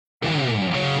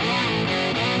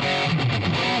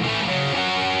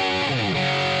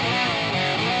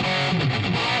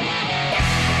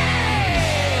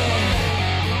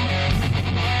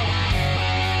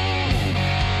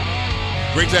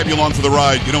to have you along for the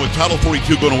ride. You know, with Title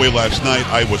 42 going away last night,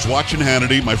 I was watching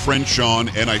Hannity, my friend Sean,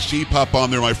 and I see pop on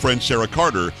there my friend Sarah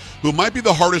Carter, who might be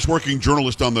the hardest working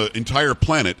journalist on the entire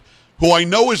planet, who I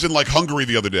know is in like Hungary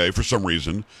the other day for some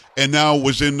reason, and now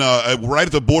was in right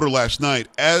at the border last night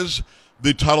as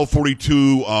the Title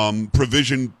 42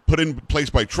 provision put in place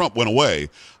by Trump went away.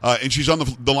 And she's on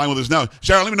the line with us now.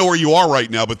 Sarah, I don't even know where you are right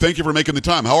now, but thank you for making the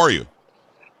time. How are you?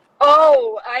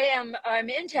 Oh, I'm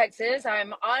in Texas.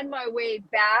 I'm on my way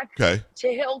back to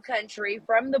Hill Country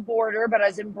from the border, but I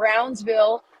was in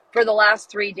Brownsville for the last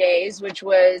 3 days, which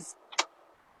was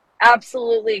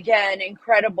absolutely, again,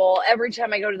 incredible. Every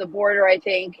time I go to the border, I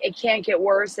think it can't get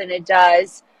worse, and it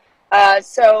does.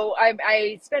 So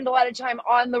I spend a lot of time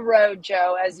on the road,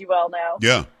 Joe, as you well know.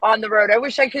 Yeah. On the road. I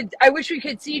wish we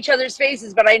could see each other's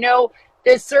faces, but I know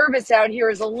this service out here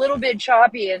is a little bit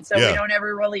choppy, and so we don't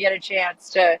ever really get a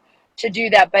chance to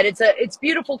do that. But it's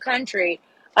beautiful country.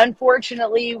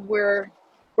 Unfortunately, we're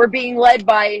being led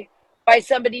by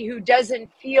somebody who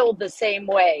doesn't feel the same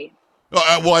way.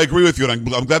 Well, I agree with you,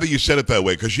 and I'm glad that you said it that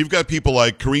way, because you've got people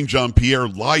like Karine Jean-Pierre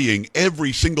lying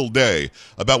every single day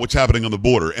about what's happening on the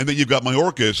border, and then you've got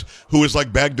Mayorkas, who is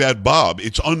like Baghdad Bob.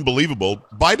 It's unbelievable.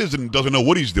 Biden doesn't know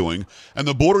what he's doing, and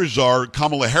the border czar,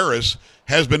 Kamala Harris,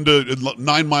 has been to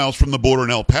 9 miles from the border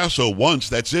in El Paso once.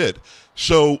 That's it.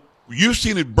 So you've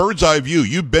seen it bird's eye view.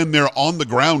 You've been there on the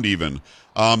ground even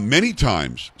many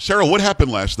times. Sarah, what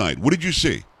happened last night? What did you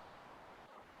see?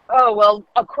 Oh, well,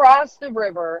 across the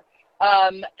river,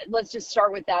 let's just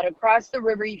start with that. Across the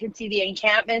river, you can see the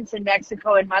encampments in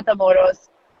Mexico and Matamoros,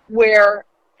 where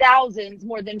thousands,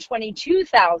 more than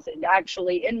 22,000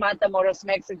 actually, in Matamoros,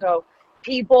 Mexico,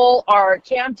 people are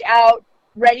camped out,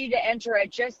 ready to enter at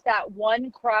just that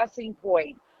one crossing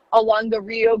point along the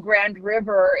Rio Grande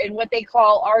River in what they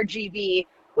call RGV,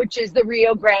 which is the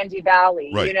Rio Grande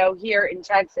Valley, right, here in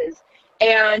Texas.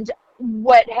 And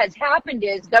what has happened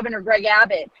is Governor Greg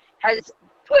Abbott has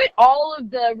put all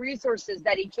of the resources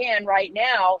that he can right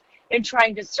now in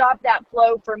trying to stop that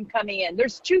flow from coming in.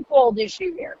 There's twofold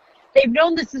issue here. They've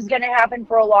known this is going to happen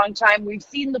for a long time. We've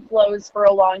seen the flows for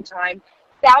a long time.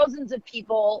 Thousands of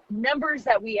people, numbers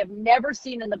that we have never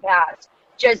seen in the past,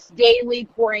 just daily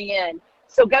pouring in.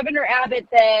 So Governor Abbott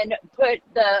then put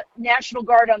the National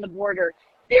Guard on the border.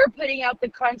 They're putting out the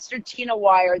concertina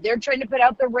wire. They're trying to put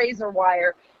out the razor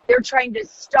wire. They're trying to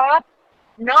stop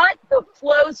not the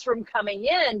flows from coming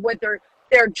in. What they're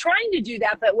trying to do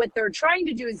that, but what they're trying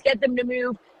to do is get them to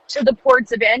move to the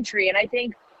ports of entry. And I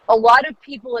think a lot of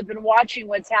people have been watching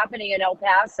what's happening in El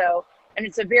Paso, and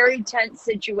it's a very tense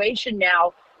situation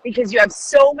now because you have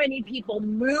so many people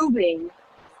moving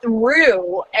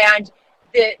through, and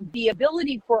the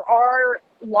ability for our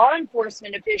law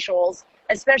enforcement officials,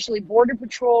 especially Border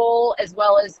Patrol, as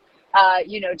well as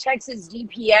Texas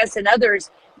DPS and others,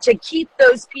 to keep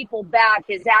those people back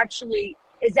is actually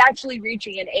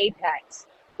reaching an apex,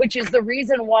 which is the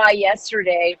reason why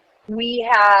yesterday we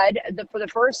had for the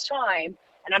first time,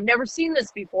 and I've never seen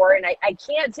this before, and I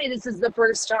can't say this is the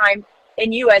first time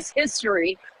in U.S.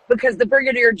 history, because the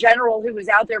Brigadier General who was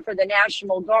out there for the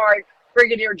National Guard,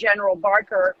 Brigadier General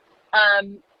Barker,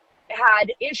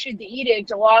 had issued the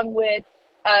edict along with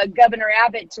Governor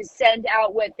Abbott to send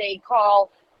out what they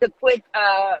call the quick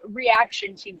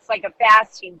reaction teams, like a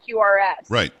fast team, QRS,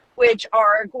 right, which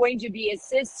are going to be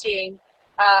assisting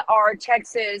our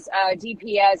Texas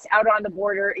DPS out on the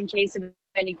border in case of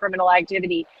any criminal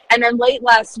activity. And then late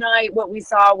last night, what we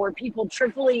saw were people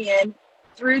trickling in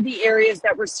through the areas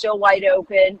that were still wide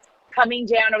open, coming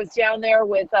down. I was down there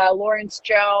with Lawrence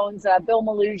Jones, Bill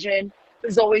Malugin,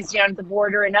 who's always down at the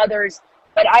border, and others.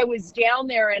 But I was down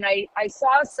there, and I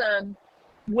saw some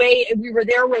we were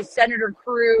there with Senator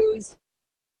Cruz,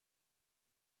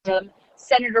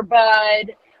 Senator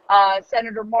Budd,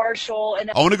 Senator Marshall.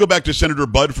 And I want to go back to Senator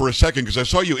Budd for a second, because I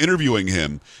saw you interviewing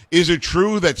him. Is it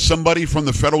true that somebody from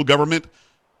the federal government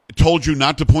told you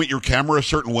not to point your camera a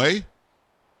certain way?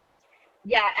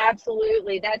 Yeah,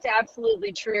 absolutely. That's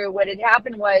absolutely true. What had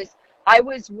happened was I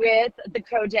was with the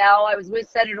Codell. I was with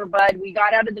Senator Budd. We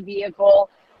got out of the vehicle.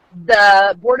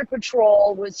 The Border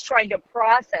Patrol was trying to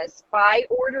process, by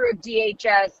order of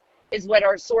DHS, is what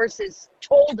our sources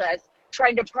told us,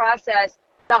 trying to process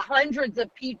the hundreds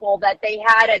of people that they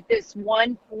had at this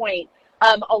one point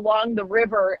along the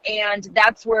river, and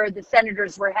that's where the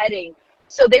senators were heading.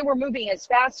 So they were moving as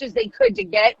fast as they could to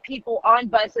get people on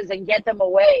buses and get them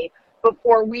away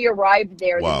before we arrived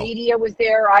there. Wow. The media was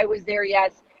there, I was there,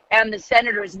 yes, and the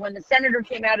senators. When the senator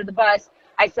came out of the bus,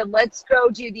 I said, let's go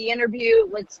do the interview.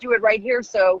 Let's do it right here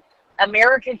so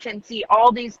America can see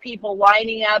all these people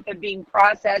lining up and being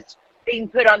processed, being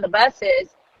put on the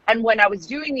buses. And when I was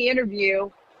doing the interview,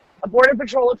 a Border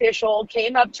Patrol official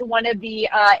came up to one of the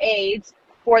aides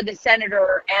for the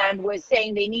senator and was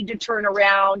saying they need to turn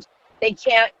around. They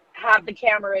can't have the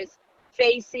cameras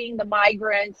facing the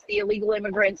migrants, the illegal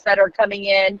immigrants that are coming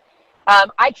in.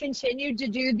 I continued to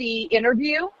do the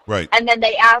interview, Right. and then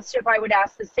they asked if I would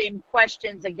ask the same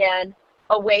questions again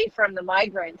away from the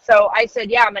migrants. So I said,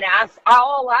 yeah,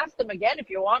 I'll ask them again if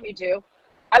you want me to.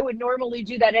 I would normally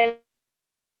do that.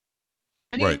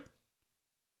 Right.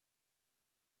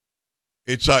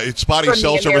 It's spotty From the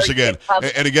cell service American again.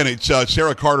 public. And again, it's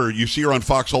Sarah Carter. You see her on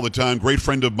Fox all the time. Great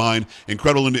friend of mine,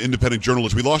 incredible independent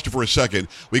journalist. We lost her for a second.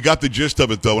 We got the gist of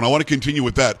it, though, and I want to continue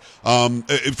with that.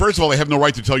 First of all, I have no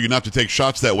right to tell you not to take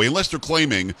shots that way, unless they're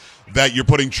claiming that you're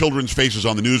putting children's faces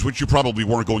on the news, which you probably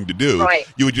weren't going to do. Right.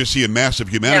 You would just see a massive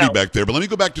humanity No. back there. But let me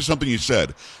go back to something you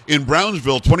said. In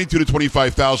Brownsville, 22 to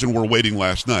 25,000 were waiting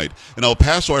last night. In El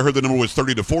Paso, I heard the number was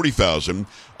 30 to 40,000.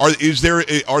 Are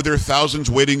there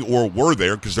thousands waiting, or were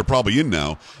there, because they're probably in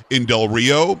now, in Del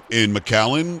Rio, in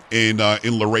McAllen,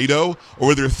 in Laredo, or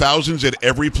were there thousands at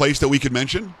every place that we could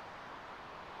mention?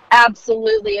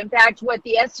 Absolutely. In fact, what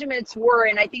the estimates were,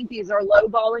 and I think these are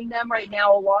lowballing them right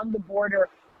now along the border,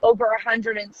 over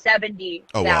 170,000.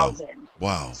 Oh,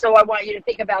 wow. So I want you to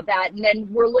think about that. And then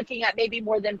we're looking at maybe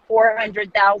more than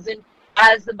 400,000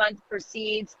 as the month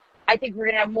proceeds. I think we're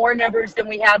going to have more numbers than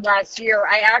we had last year.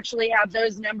 I actually have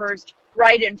those numbers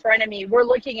right in front of me. We're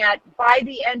looking at, by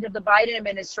the end of the Biden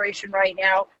administration right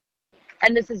now,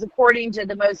 and this is according to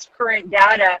the most current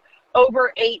data,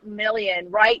 over 8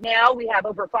 million. Right now, we have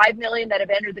over 5 million that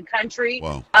have entered the country.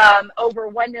 Wow.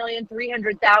 Over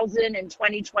 1,300,000 in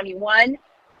 2021,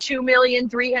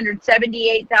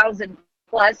 2,378,000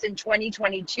 plus in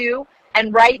 2022.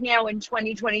 And right now in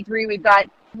 2023, we've got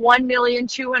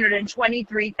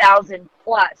 1,223,000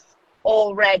 plus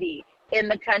already in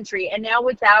the country. And now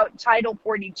without Title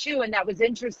 42, and that was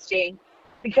interesting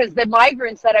because the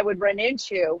migrants that I would run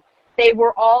into, they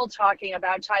were all talking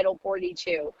about Title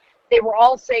 42. They were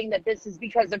all saying that this is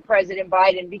because of President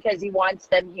Biden, because he wants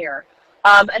them here.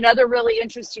 Another really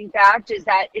interesting fact is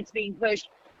that it's being pushed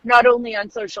not only on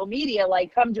social media,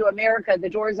 like Come to America, the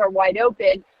doors are wide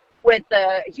open with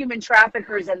the human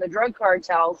traffickers and the drug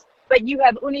cartels, but you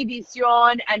have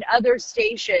Univision and other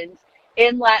stations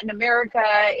in Latin America,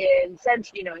 in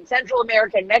Central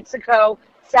America, in Mexico,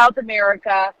 South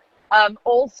America,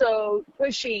 also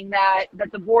pushing that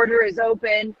the border is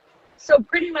open. So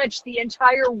pretty much the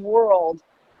entire world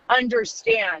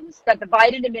understands that the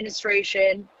Biden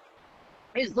administration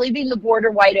is leaving the border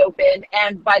wide open.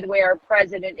 And by the way, our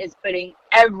president is putting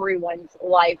everyone's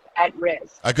life at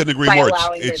risk. I couldn't agree by more.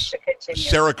 allowing It's this to continue.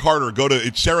 Sarah Carter.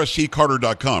 It's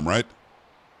sarahccarter.com, right?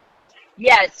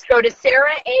 Yes, go to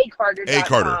sarahAcarter.com. A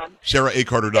Carter.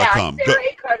 sarahAcarter.com. Yeah,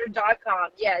 sarahAcarter.com,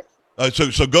 yes.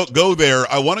 So go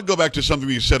there. I want to go back to something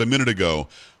you said a minute ago,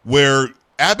 where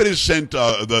Abbott has sent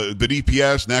the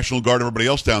DPS, National Guard, everybody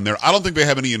else down there. I don't think they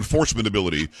have any enforcement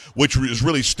ability, which is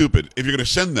really stupid. If you're going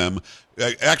to send them,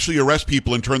 actually arrest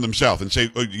people and turn them south and say,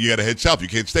 oh, you got to head south. You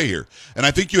can't stay here. And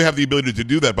I think you have the ability to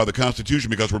do that by the Constitution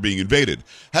because we're being invaded.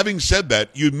 Having said that,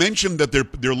 you mentioned that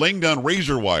they're laying down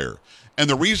razor wire. And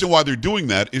the reason why they're doing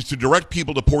that is to direct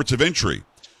people to ports of entry.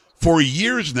 For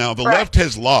years now, the left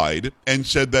has lied and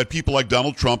said that people like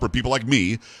Donald Trump or people like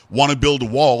me want to build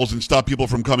walls and stop people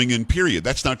from coming in, period.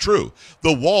 That's not true.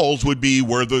 The walls would be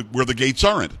where the gates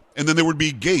aren't. And then there would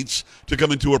be gates to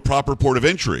come into a proper port of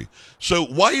entry. So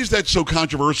why is that so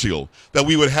controversial that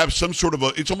we would have some sort of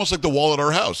it's almost like the wall at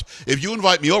our house. If you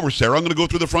invite me over, Sarah, I'm going to go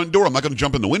through the front door. I'm not going to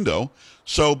jump in the window.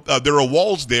 So there are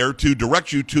walls there to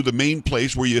direct you to the main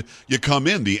place where you come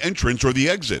in, the entrance or the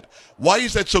exit. Why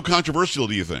is that so controversial,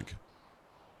 do you think?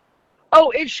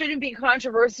 Oh, it shouldn't be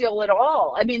controversial at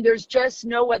all. I mean, there's just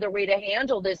no other way to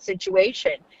handle this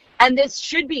situation. And this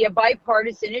should be a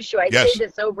bipartisan issue. I say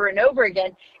this over and over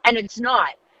again, and it's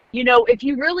not. You know, if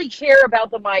you really care about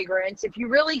the migrants, if you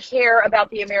really care about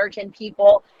the American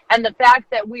people and the fact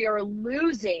that we are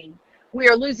losing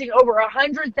over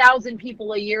 100,000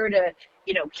 people a year to,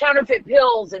 counterfeit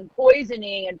pills and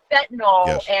poisoning and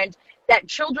fentanyl, and that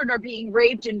children are being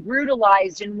raped and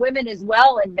brutalized, and women as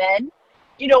well, and men,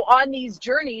 on these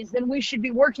journeys, then we should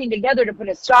be working together to put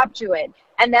a stop to it.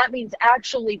 And that means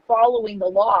actually following the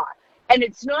law. And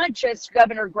it's not just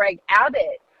Governor Greg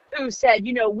Abbott who said,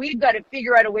 we've got to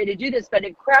figure out a way to do this. But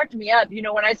it cracked me up,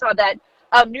 when I saw that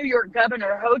New York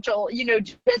Governor Hochul,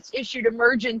 just issued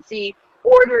emergency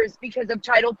orders because of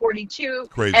Title 42.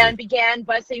 Crazy. And began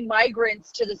busing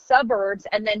migrants to the suburbs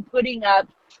and then putting up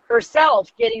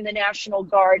herself, getting the National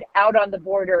Guard out on the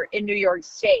border in New York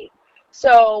State.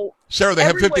 So, Sarah, they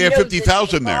have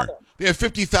 50,000 there. They have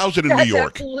 50,000 in New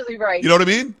York. Absolutely right. You know what I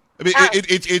mean? I mean,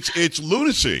 it's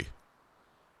lunacy.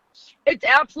 It's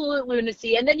absolute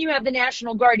lunacy. And then you have the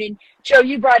National Guard. And Joe,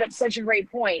 you brought up such a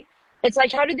great point. It's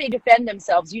like, how do they defend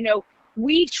themselves? You know,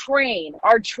 we train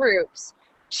our troops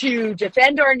to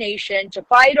defend our nation, to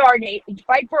fight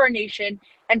fight for our nation,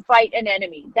 and fight an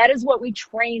enemy. That is what we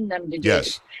train them to do.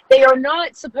 Yes. They are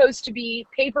not supposed to be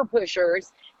paper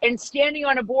pushers and standing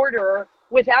on a border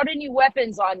without any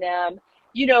weapons on them,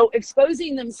 you know,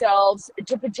 exposing themselves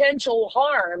to potential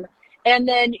harm, and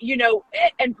then, you know,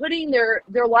 and putting their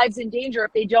lives in danger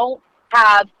if they don't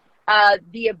have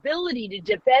the ability to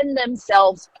defend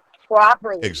themselves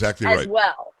properly. Exactly as right.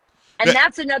 well. And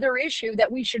that's another issue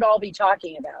that we should all be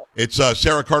talking about. It's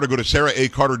Sarah Carter. Go to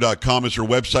sarahacarter.com is her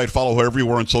website. Follow her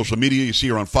everywhere on social media. You see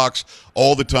her on Fox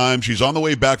all the time. She's on the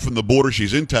way back from the border.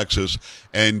 She's in Texas,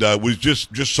 and we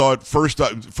just saw it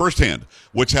firsthand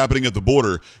what's happening at the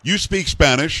border. You speak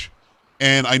Spanish,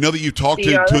 and I know that you talk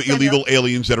to illegal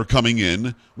aliens that are coming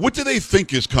in. What do they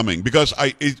think is coming? Because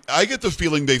I get the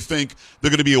feeling they think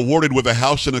they're going to be awarded with a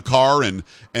house and a car and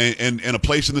a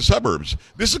place in the suburbs.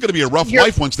 This is going to be a rough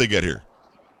life once they get here.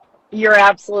 You're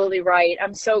absolutely right.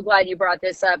 I'm so glad you brought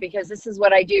this up, because this is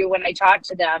what I do when I talk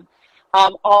to them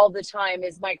all the time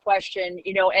is my question,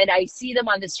 you know, and I see them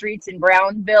on the streets in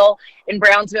Brownsville.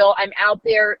 I'm out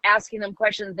there asking them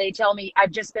questions. They tell me,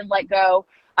 I've just been let go.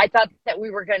 I thought that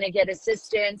we were going to get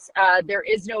assistance. There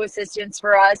is no assistance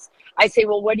for us. I say,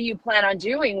 well, what do you plan on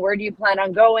doing? Where do you plan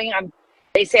on going?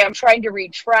 They say, I'm trying to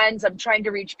reach friends. I'm trying to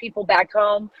reach people back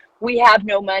home. We have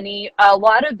no money. A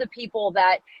lot of the people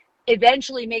that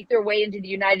eventually make their way into the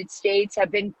United States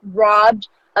have been robbed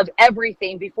of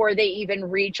everything before they even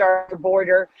reach our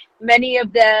border. Many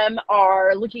of them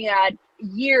are looking at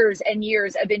years and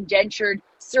years of indentured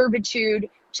servitude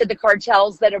to the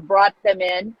cartels that have brought them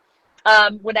in.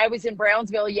 When I was in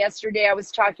Brownsville yesterday, I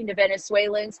was talking to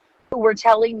Venezuelans who were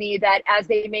telling me that as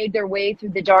they made their way through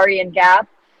the Darien Gap,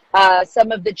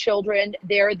 some of the children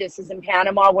there, this is in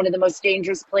Panama, one of the most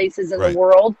dangerous places in the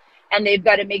world, and they've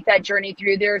got to make that journey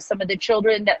through there. Some of the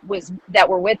children that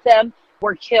were with them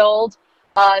were killed.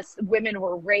 Women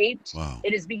were raped. Wow.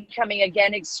 It is becoming,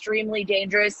 again, extremely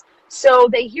dangerous. So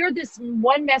they hear this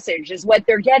one message is what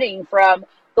they're getting from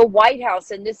the White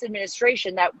House and this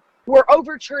administration, that we're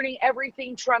overturning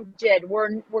everything Trump did.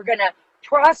 We're going to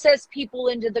process people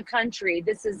into the country.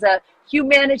 This is a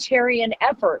humanitarian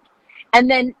effort. And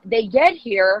then they get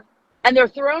here and they're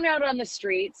thrown out on the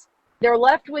streets. They're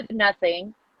left with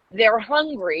nothing. They're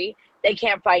hungry. They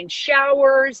can't find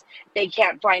showers. They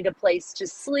can't find a place to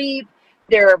sleep.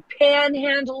 They're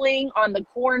panhandling on the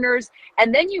corners.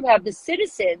 And then you have the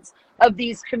citizens of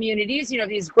these communities, you know,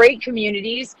 these great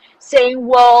communities, saying,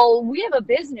 well, we have a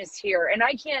business here and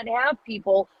I can't have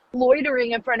people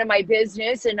loitering in front of my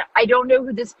business and I don't know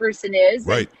who this person is.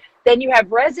 Right. And then you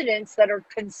have residents that are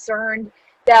concerned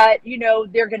that, you know,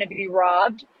 they're going to be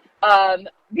robbed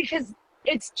because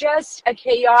it's just a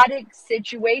chaotic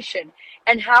situation.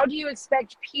 And how do you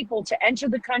expect people to enter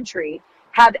the country,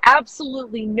 have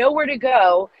absolutely nowhere to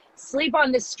go, sleep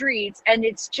on the streets, and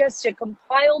it's just a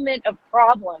compilement of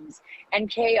problems and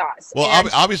chaos. Well,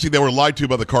 obviously they were lied to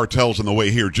by the cartels on the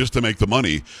way here just to make the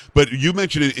money. But you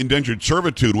mentioned indentured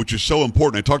servitude, which is so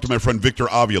important. I talked to my friend Victor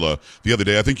Avila the other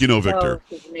day. I think you know Victor. Oh,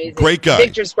 he's amazing. Great guy.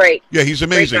 Victor's great. Yeah, he's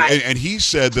amazing. And he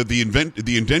said that the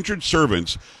indentured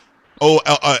servants owe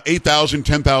 $8,000,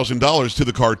 $10,000 to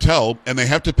the cartel, and they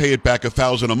have to pay it back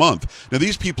 $1,000 a month. Now,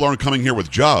 these people aren't coming here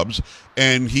with jobs,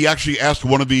 and he actually asked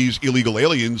one of these illegal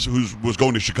aliens who was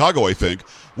going to Chicago, I think,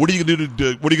 what are you going to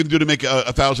do to make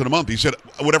 $1,000 a month? He said,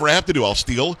 whatever I have to do, I'll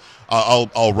steal,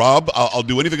 I'll rob, I'll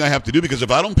do anything I have to do, because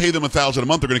if I don't pay them $1,000 a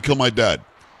month, they're going to kill my dad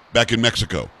back in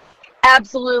Mexico.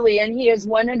 Absolutely, and he is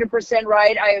 100%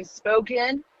 right. I have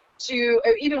spoken to,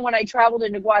 even when I traveled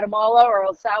into Guatemala or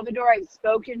El Salvador, I've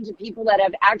spoken to people that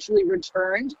have actually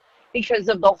returned because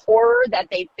of the horror that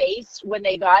they faced when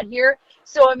they got here.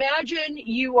 So imagine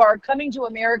you are coming to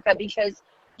America because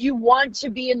you want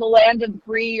to be in the land of the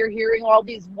free. You're hearing all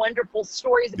these wonderful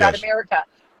stories about America,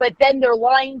 but then they're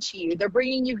lying to you. They're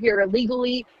bringing you here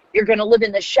illegally. You're going to live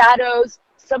in the shadows.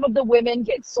 Some of the women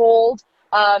get sold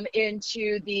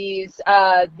into these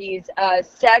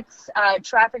sex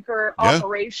trafficker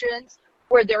operations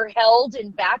where they're held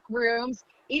in back rooms,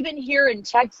 even here in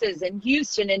Texas and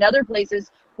Houston and other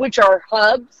places, which are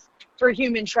hubs for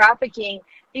human trafficking.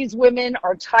 These women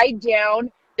are tied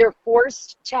down. They're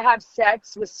forced to have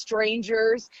sex with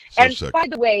strangers. So and sick. By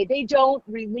the way, they don't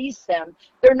release them.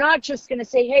 They're not just going to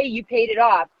say, hey, you paid it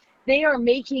off. They are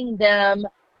making them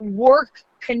work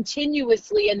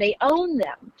continuously, and they own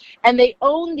them, and they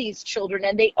own these children,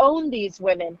 and they own these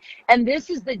women. And this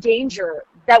is the danger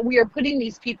that we are putting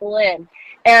these people in.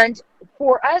 And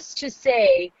for us to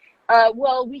say,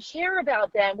 well, we care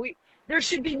about them, there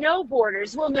should be no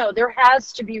borders. Well, no, there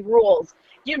has to be rules.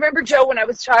 You remember, Joe, when I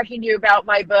was talking to you about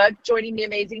my book, Joining the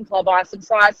Amazing Club, Awesome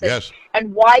Sauce, Yes.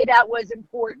 and why that was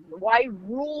important, why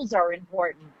rules are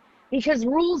important? Because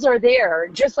rules are there,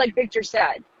 just like Victor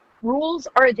said. Rules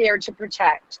are there to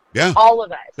protect all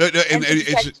of us. And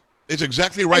it's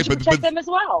exactly right. And to protect them as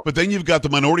well. But then you've got the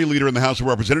minority leader in the House of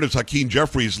Representatives, Hakeem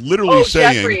Jeffries, literally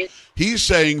saying, he's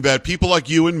saying that people like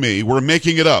you and me, we're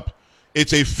making it up.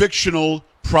 It's a fictional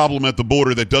problem at the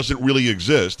border that doesn't really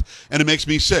exist, and it makes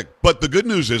me sick. But the good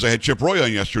news is, I had Chip Roy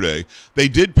on yesterday, they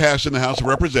did pass in the House of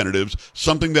Representatives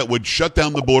something that would shut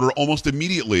down the border almost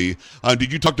immediately.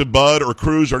 Did you talk to Bud or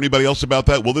Cruz or anybody else about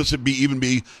that? Will this even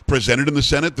be presented in the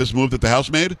Senate, this move that the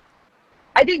House made?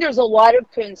 I think there's a lot of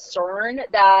concern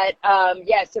that,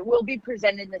 yes, it will be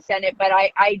presented in the Senate, but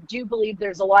I do believe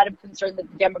there's a lot of concern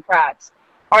that the Democrats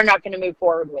are not going to move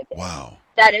forward with it. Wow.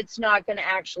 That it's not going to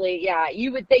actually,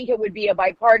 you would think it would be a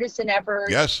bipartisan effort.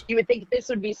 Yes. You would think this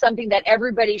would be something that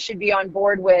everybody should be on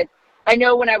board with. I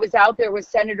know when I was out there with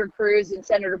Senator Cruz and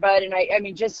Senator Bud, and I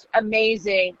mean, just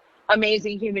amazing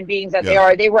human beings that they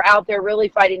are. They were out there really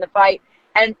fighting the fight.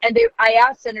 And I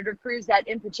asked Senator Cruz that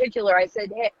in particular. I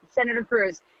said, hey, Senator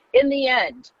Cruz, in the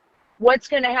end, what's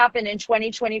going to happen in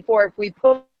 2024 if we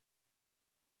put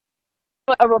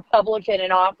a Republican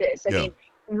in office? I mean,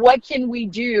 what can we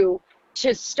do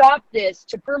to stop this,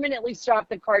 to permanently stop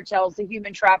the cartels, the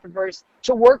human traffickers,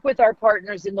 to work with our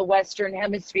partners in the Western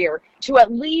Hemisphere, to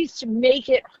at least make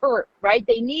it hurt, right?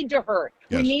 They need to hurt.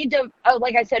 Yes. We need to,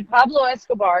 like I said, Pablo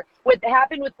Escobar, what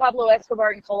happened with Pablo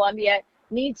Escobar in Colombia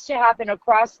needs to happen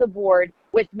across the board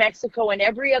with Mexico and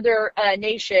every other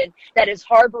nation that is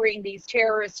harboring these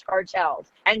terrorist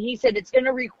cartels. And he said it's going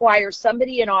to require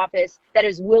somebody in office that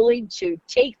is willing to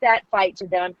take that fight to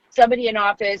them, somebody in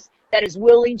office that is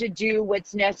willing to do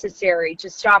what's necessary to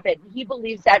stop it. He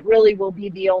believes that really will be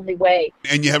the only way.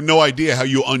 And you have no idea how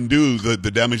you undo the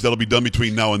damage that'll be done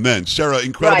between now and then. Sarah,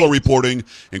 incredible reporting,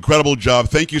 incredible job.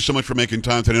 Thank you so much for making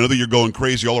time today. I know that you're going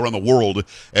crazy all around the world,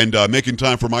 and making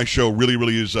time for my show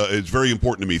really is very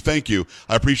important to me. Thank you.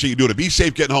 I appreciate you doing it. Be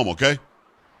safe getting home, okay?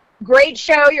 Great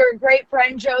show. You're a great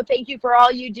friend, Joe. Thank you for all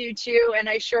you do, too, and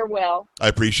I sure will. I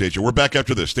appreciate you. We're back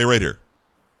after this. Stay right here.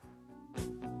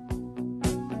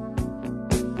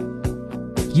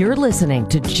 You're listening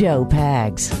to Joe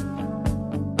Pags.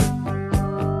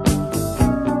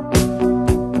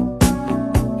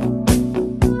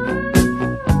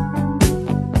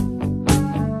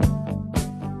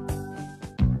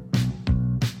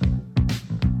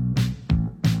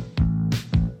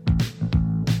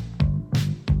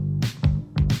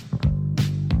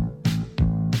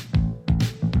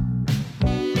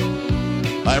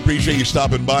 I appreciate you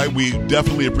stopping by. We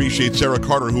definitely appreciate Sarah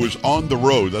Carter, who is on the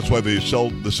road. That's why the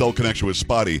cell connection was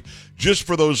spotty. Just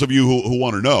for those of you who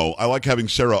want to know, I like having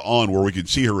Sarah on where we can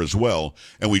see her as well.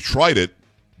 And we tried it,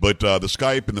 but the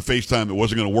Skype and the FaceTime, it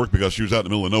wasn't going to work because she was out in the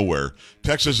middle of nowhere.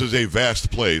 Texas is a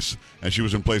vast place, and she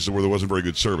was in places where there wasn't very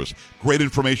good service. Great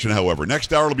information, however.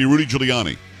 Next hour will be Rudy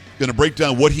Giuliani. Going to break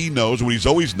down what he knows, what he's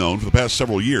always known for the past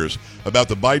several years about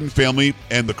the Biden family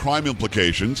and the crime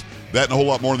implications. That and a whole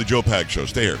lot more on the Joe Pags Show.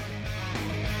 Stay here.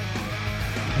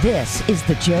 This is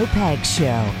the Joe Pags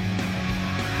Show.